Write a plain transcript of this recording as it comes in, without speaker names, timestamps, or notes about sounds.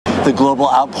The global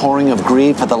outpouring of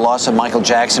grief at the loss of Michael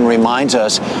Jackson reminds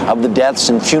us of the deaths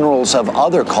and funerals of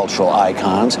other cultural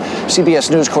icons.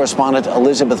 CBS News correspondent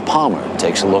Elizabeth Palmer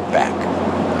takes a look back.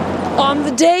 On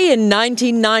the day in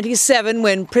 1997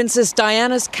 when Princess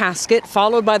Diana's casket,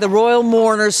 followed by the royal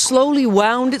mourners, slowly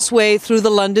wound its way through the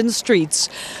London streets,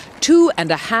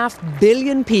 2.5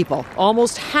 billion people,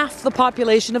 almost half the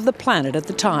population of the planet at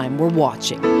the time, were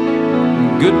watching.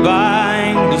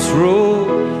 Goodbye, this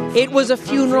road. It was a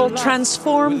funeral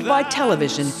transformed by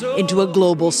television into a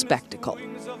global spectacle.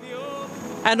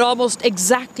 And almost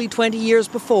exactly 20 years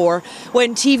before,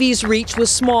 when TV's reach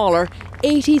was smaller,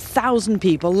 80,000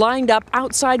 people lined up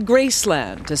outside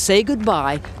Graceland to say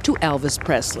goodbye to Elvis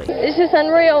Presley. It's just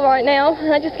unreal right now.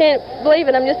 I just can't believe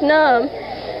it. I'm just numb.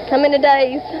 I'm in a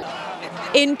daze.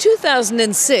 In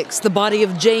 2006, the body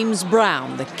of James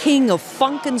Brown, the king of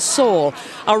funk and soul,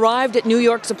 arrived at New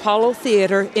York's Apollo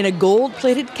Theater in a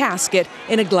gold-plated casket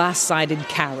in a glass-sided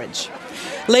carriage.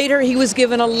 Later, he was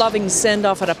given a loving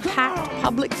send-off at a packed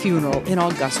public funeral in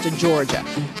Augusta, Georgia,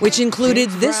 which included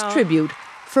this tribute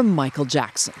from Michael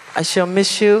Jackson. I shall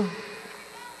miss you,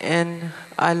 and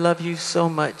I love you so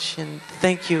much, and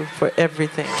thank you for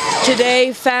everything.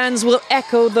 Today, fans will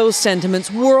echo those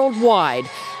sentiments worldwide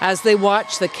as they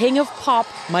watch the king of pop,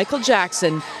 Michael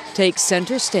Jackson, take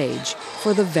center stage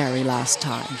for the very last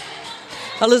time.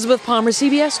 Elizabeth Palmer,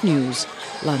 CBS News,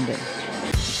 London.